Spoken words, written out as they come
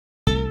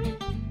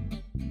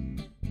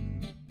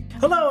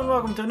Hello and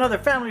welcome to another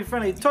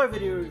family-friendly toy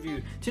video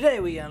review. Today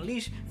we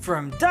unleash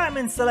from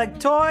Diamond Select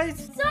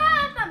Toys,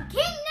 Sora from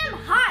Kingdom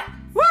Hearts.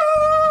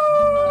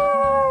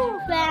 Woo!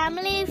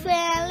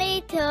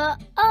 Family-friendly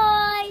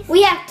toys.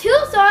 We have two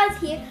Soras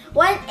here,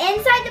 one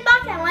inside the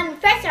box and one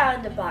fresh out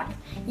of the box.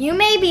 You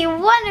may be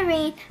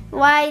wondering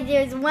why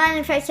there's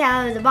one fresh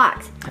out of the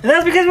box. And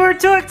that's because we were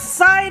too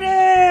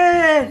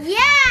excited!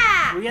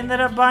 Yeah! We ended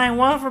up buying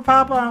one for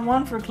Papa and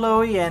one for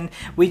Chloe, and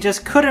we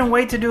just couldn't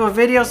wait to do a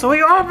video, so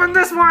we opened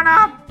this one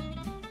up!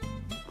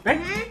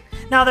 Right?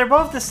 Now they're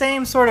both the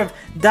same sort of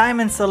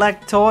Diamond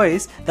Select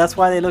toys. That's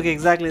why they look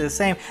exactly the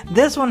same.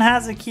 This one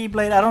has a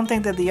keyblade. I don't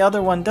think that the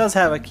other one does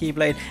have a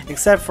keyblade,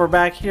 except for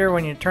back here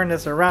when you turn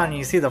this around and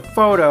you see the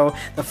photo.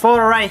 The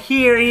photo right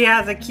here, he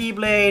has a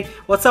keyblade.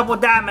 What's up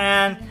with that,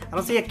 man? I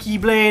don't see a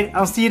keyblade. I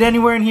don't see it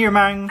anywhere in here,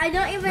 man. I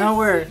don't even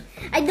Nowhere.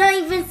 I don't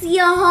even see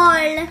a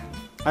hole.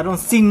 I don't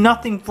see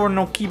nothing for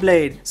no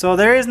keyblade. So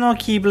there is no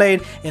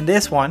keyblade in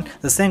this one,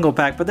 the single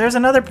pack. But there's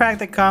another pack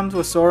that comes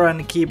with Sora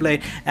and a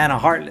keyblade and a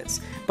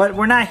Heartless. But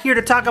we're not here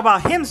to talk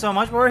about him so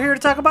much. We're here to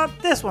talk about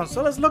this one.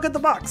 So let's look at the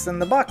box.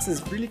 And the box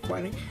is really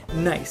quite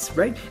nice,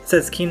 right? It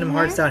says Kingdom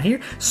Hearts down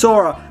here.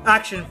 Sora,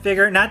 action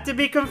figure. Not to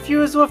be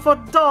confused with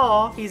a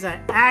doll. He's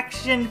an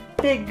action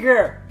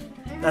figure.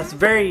 That's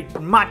very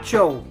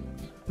macho.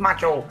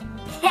 Macho.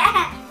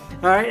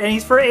 Alright, and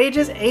he's for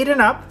ages 8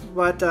 and up.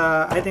 But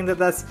I think that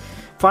that's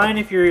fine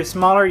if you're a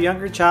smaller,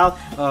 younger child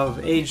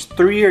of age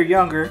 3 or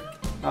younger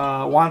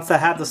wants to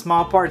have the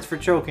small parts for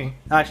choking.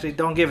 Actually,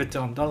 don't give it to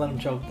him. Don't let him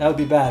choke. That would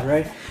be bad,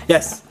 right?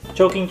 Yes,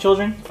 choking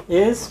children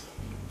is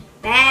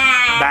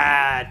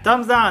bad.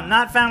 Thumbs down.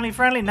 Not family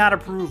friendly, not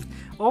approved.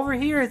 Over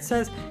here it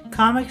says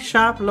comic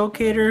shop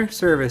locator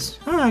service.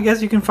 Oh, I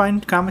guess you can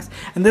find comics.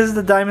 And this is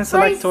the Diamond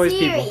Select Toys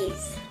people.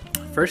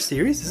 First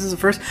series? This is the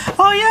first.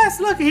 Oh yes,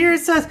 look here it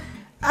says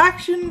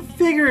Action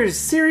Figures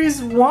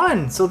Series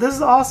 1. So this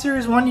is all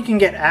Series 1. You can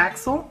get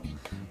Axel.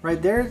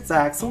 Right there, it's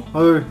Axel.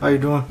 Oh, how you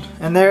doing?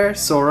 And there's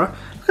Sora.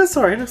 Look at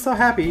Sora. He looks so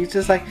happy. He's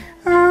just like,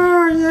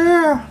 oh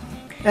yeah.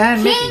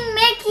 And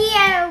Mickey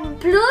and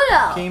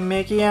Pluto. King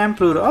Mickey and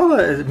Pluto.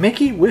 Oh,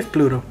 Mickey with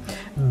Pluto.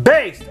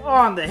 Based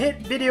on the hit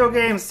video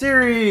game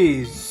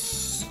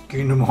series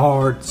Kingdom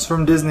Hearts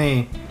from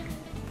Disney.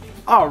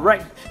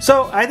 Alright,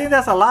 so I think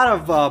that's a lot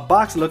of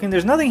box looking.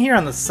 There's nothing here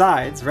on the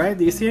sides, right?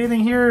 Do you see anything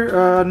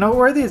here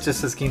noteworthy? It just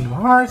says Kingdom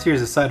Hearts.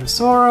 Here's the side of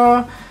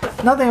Sora.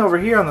 Nothing over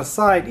here on the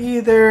side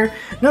either.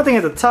 Nothing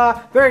at the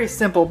top. Very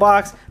simple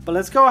box. But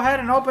let's go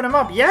ahead and open them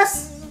up.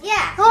 Yes?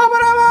 Yeah. Open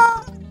them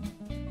up!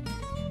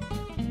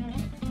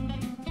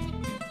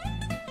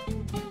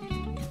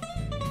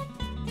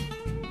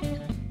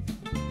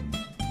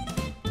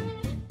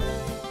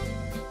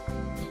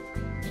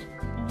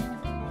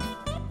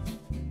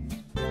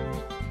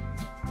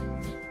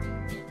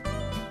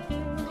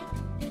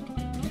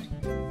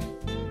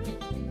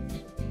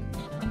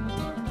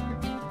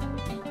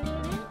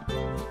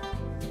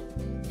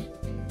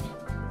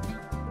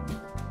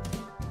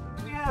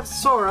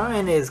 Sora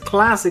in his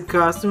classic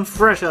costume,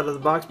 fresh out of the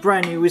box,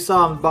 brand new. We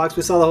saw him in the box,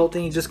 we saw the whole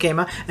thing, he just came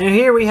out. And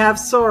here we have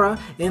Sora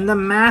in the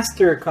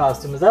Master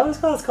costume. Is that what it's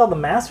called? It's called the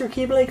Master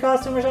Keyblade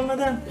costume or something like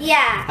that?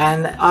 Yeah.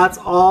 And that's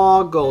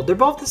all gold. They're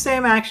both the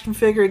same action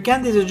figure.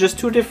 Again, these are just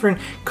two different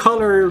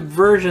color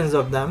versions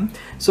of them.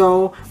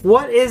 So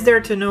what is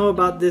there to know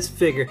about this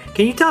figure?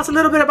 Can you tell us a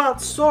little bit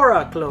about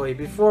Sora, Chloe,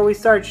 before we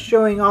start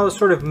showing all the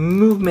sort of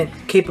movement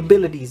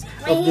capabilities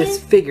of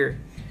this figure?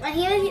 When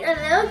he was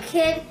a little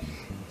kid,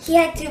 he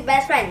had two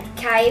best friends,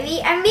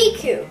 Kairi and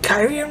Riku.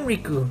 Kairi and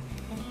Riku.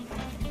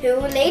 Who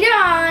later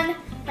on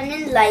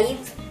in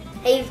life,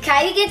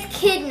 Kairi gets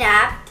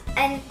kidnapped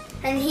and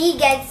he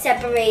gets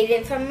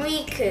separated from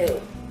Riku.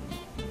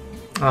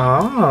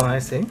 Oh, I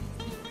see.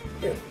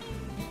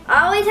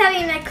 Always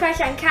having a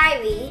crush on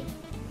Kairi.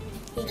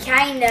 He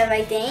kind of,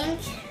 I think.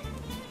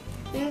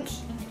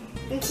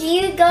 And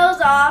he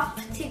goes off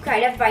to try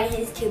to find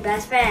his two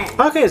best friends.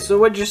 Okay, so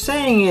what you're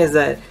saying is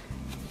that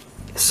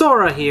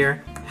Sora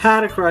here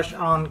had a crush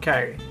on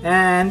Kairi,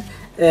 and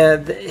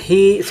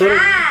he sort of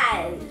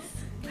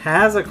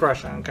has a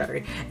crush on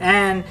Kairi,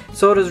 and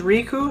so does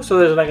Riku. So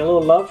there's like a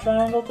little love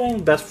triangle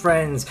thing, best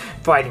friends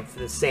fighting for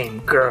the same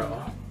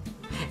girl,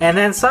 and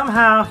then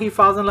somehow he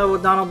falls in love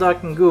with Donald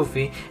Duck and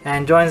Goofy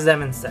and joins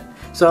them instead.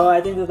 So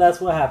I think that that's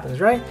what happens,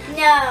 right?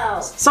 No.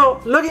 So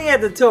looking at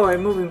the toy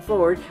moving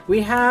forward,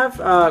 we have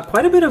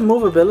quite a bit of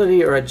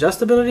movability or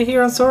adjustability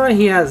here on Sora.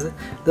 He has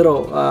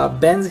little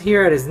bends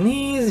here at his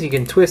knees. You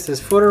can twist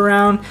his foot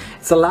around.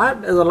 There's a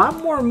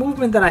lot more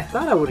movement than I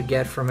thought I would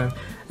get from him.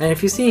 And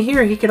if you see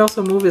here, he can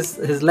also move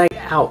his leg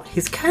out.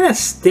 He's kind of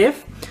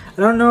stiff.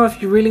 I don't know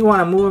if you really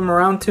want to move him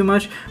around too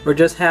much or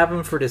just have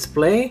him for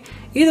display.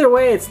 Either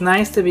way, it's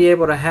nice to be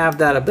able to have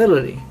that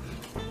ability.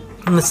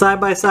 On the side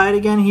by side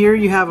again here,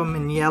 you have him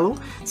in yellow.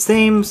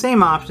 Same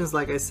options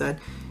like I said.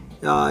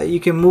 You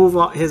can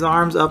move his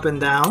arms up and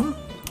down.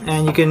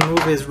 And you can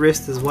move his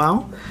wrist as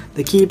well.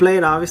 The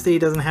Keyblade, obviously he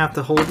doesn't have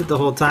to hold it the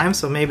whole time,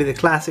 so maybe the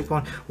classic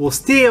one will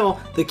steal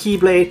the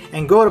Keyblade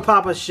and go to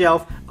Papa's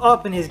shelf,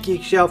 up in his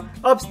geek shelf,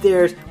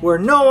 upstairs, where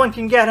no one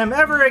can get him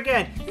ever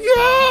again.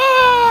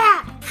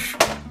 Yeah!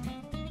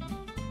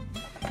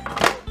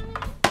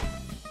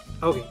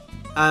 Okay,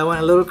 I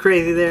went a little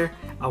crazy there.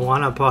 I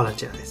want to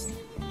apologize.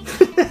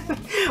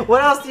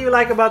 What else do you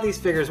like about these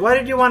figures? Why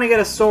did you want to get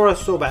a Sora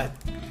so bad?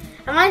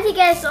 I wanted to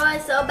get a Sora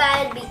so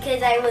bad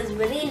because I was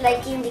really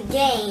liking the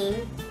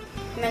game.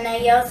 And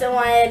I also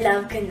wanted a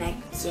love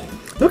connection.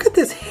 Look at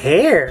this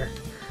hair.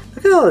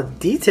 Look at all the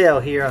detail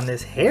here on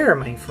this hair,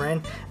 my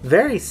friend.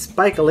 Very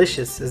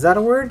spikalicious. Is that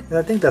a word?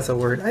 I think that's a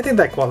word. I think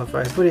that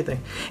qualifies. What do you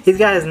think? He's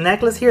got his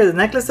necklace here. The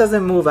necklace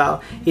doesn't move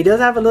out. He does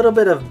have a little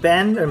bit of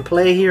bend and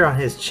play here on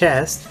his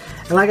chest.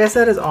 And like I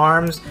said, his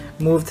arms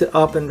move to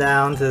up and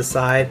down to the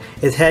side.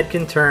 His head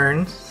can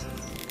turn.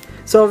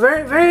 So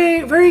very,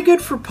 very, very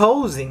good for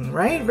posing,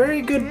 right?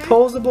 Very good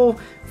posable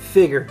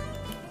figure.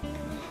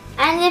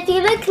 And if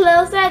you look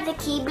closer at the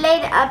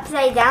Keyblade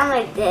upside down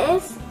like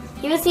this,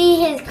 you'll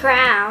see his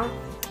crown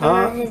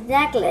on his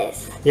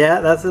necklace.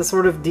 Yeah, that's the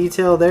sort of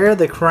detail there.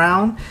 The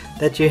crown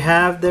that you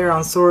have there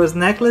on Sora's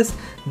necklace.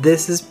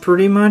 This is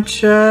pretty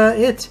much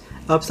it.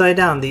 Upside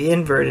down, the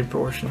inverted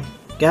portion.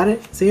 Got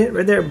it? See it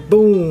right there?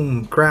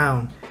 Boom,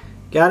 crown.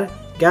 Got it?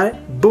 Got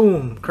it?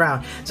 Boom,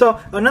 crown. So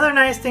another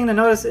nice thing to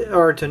notice,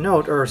 or to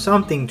note, or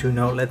something to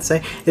note, let's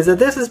say, is that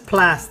this is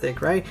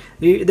plastic, right?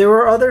 There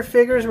were other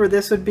figures where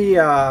this would be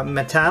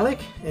metallic.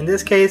 In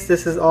this case,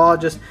 this is all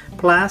just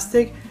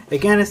plastic.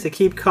 Again, it's to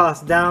keep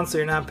costs down, so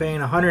you're not paying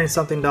 $100 and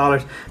something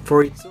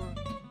for each.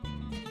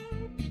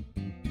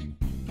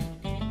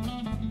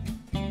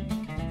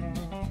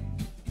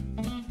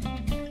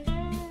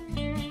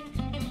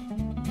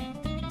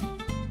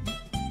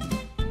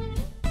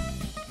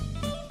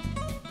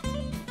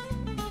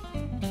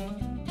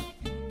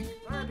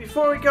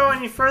 Before we go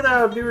any further,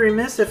 I would be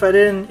remiss if I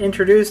didn't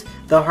introduce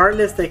the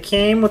Heartless that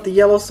came with the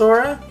yellow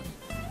Sora.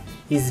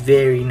 He's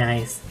very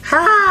nice.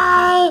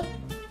 Hi!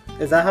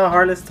 Is that how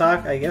Heartless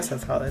talk? I guess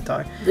that's how they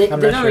talk. They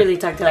don't really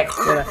talk to like...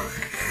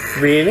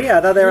 Really? I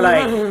thought they were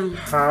like,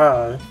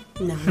 hi.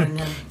 No.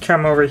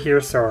 Come over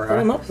here, Sora. Put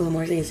him up a little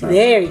more so you can see.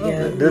 There you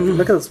go.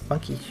 Look at those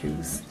funky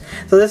shoes.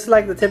 So this is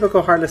like the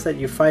typical Heartless that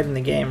you fight in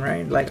the game,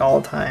 right? Like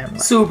all the time.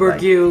 Like, super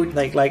cute.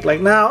 Like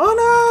now. Oh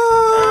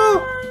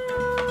no!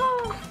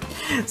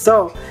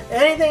 So,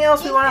 anything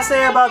else we want to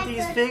say about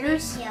these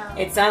figures?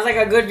 It sounds like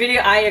a good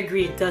video. I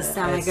agree. It does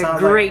sound like a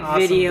great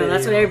awesome video.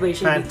 That's what everybody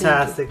should be thinking.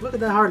 Fantastic. Look at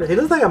that Heartless. He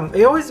looks like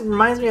he always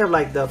reminds me of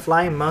like the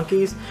flying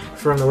monkeys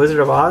from The Wizard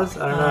of Oz.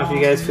 I don't know if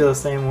you guys feel the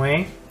same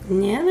way.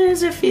 Yeah,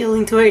 there's a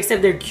feeling to it,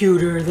 except they're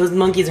cuter. Those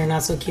monkeys are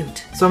not so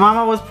cute. So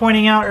Mama was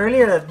pointing out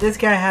earlier that this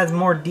guy has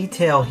more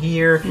detail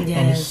here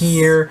and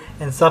here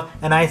and stuff.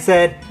 And I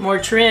said... more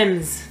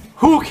trims.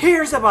 Who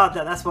cares about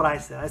that? That's what I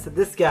said. I said,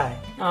 this guy.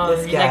 Oh,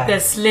 this you like the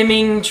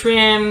slimming,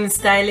 trim,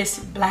 stylish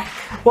black?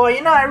 Well,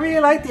 you know, I really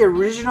like the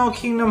original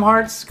Kingdom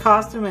Hearts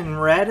costume in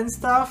red and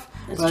stuff.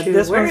 That's but true.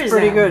 this Where one's is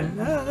pretty that?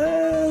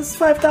 good. It's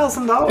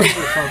 $5,000 or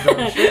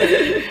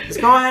something.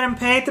 Just go ahead and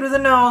pay through the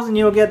nose and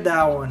you'll get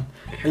that one.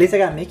 At least I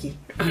got Mickey.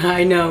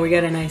 I know, we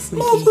got a nice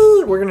Mickey.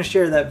 We're going to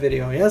share that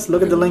video, yes?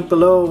 Look at the link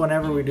below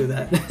whenever we do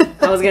that.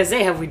 I was going to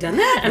say, have we done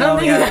that? I don't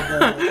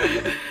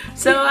think so.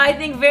 So I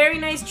think very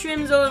nice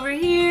trims over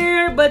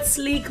here, but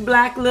sleek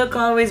black look,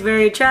 always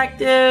very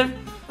attractive.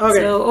 Okay.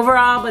 So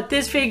overall, but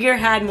this figure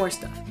had more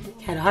stuff.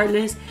 Had a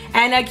Heartless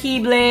and a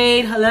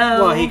Keyblade.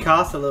 Hello. Well, he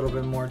cost a little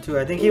bit more too.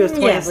 I think he was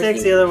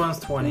 26, the other one's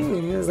 20.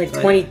 It was like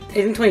 20, I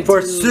think 22.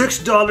 For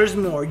 $6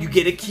 more, you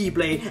get a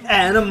Keyblade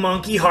and a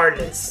Monkey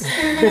Heartless.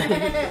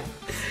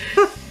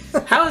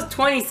 How is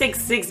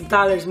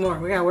 $26 more?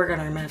 We gotta work on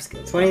our math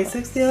skills.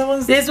 26, the other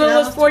one's. This one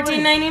was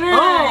 $14.99.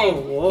 Oh,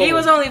 whoa. He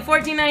was only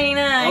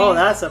 $14.99. Oh,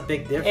 that's a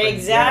big difference.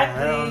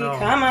 Exactly. Yeah, I don't know.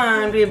 Come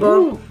on,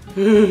 people.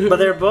 But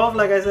they're both,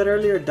 like I said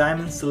earlier,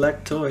 Diamond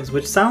Select toys,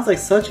 which sounds like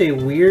such a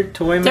weird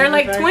toy. They're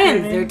like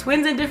twins. They're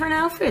twins in different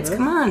outfits. Yeah,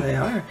 come on. They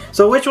are.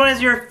 So which one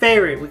is your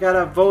favorite? We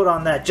gotta vote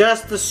on that.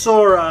 Just the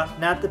Sora,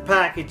 not the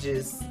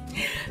packages.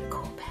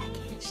 Cool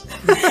package.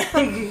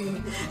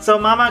 So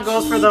Mama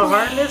goes for the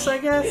Heartless, I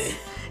guess?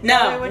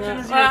 No. Which one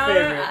is your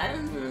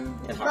favorite?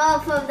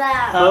 Both of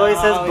them. Chloe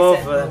says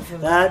both of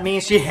them. That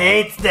means she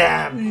hates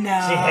them.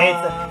 No. She hates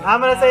them. I'm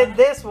gonna say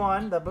this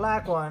one, the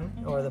black one,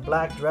 or the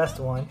black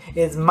dressed one,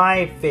 is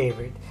my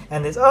favorite.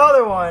 And this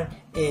other one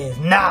is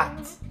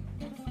not.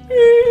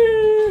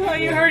 Oh,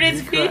 you hurt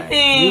his feelings.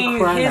 You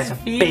cry his like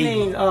a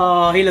feelings. baby.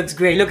 Oh, he looks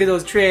great. Look at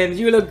those trims.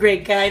 You look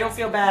great, guy. Don't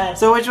feel bad.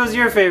 So which was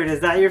your favorite? Is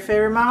that your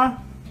favorite,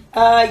 Mama?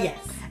 Yes.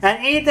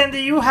 And Ethan, do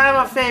you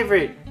have a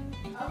favorite?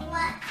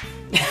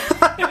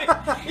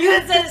 You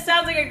had said it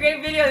sounds like a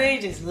great video, then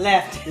you just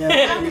left.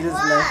 Yeah, you just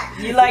left.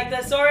 You like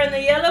the Sora in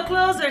the yellow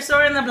clothes or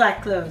Sora in the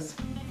black clothes?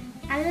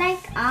 I like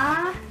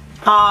all.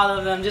 All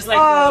of them, just like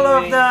all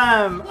Chloe. of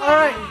them.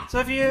 Alright, so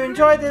if you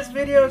enjoyed this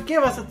video,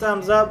 give us a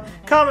thumbs up,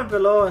 comment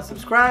below, and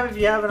subscribe if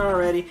you haven't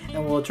already.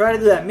 And we'll try to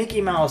do that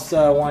Mickey Mouse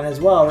one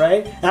as well,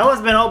 right? That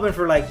one's been open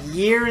for like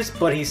years,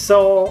 but he's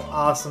so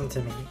awesome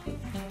to me.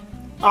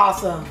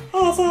 Awesome.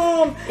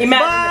 Awesome. Imagine the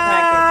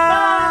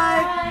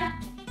package. Bye.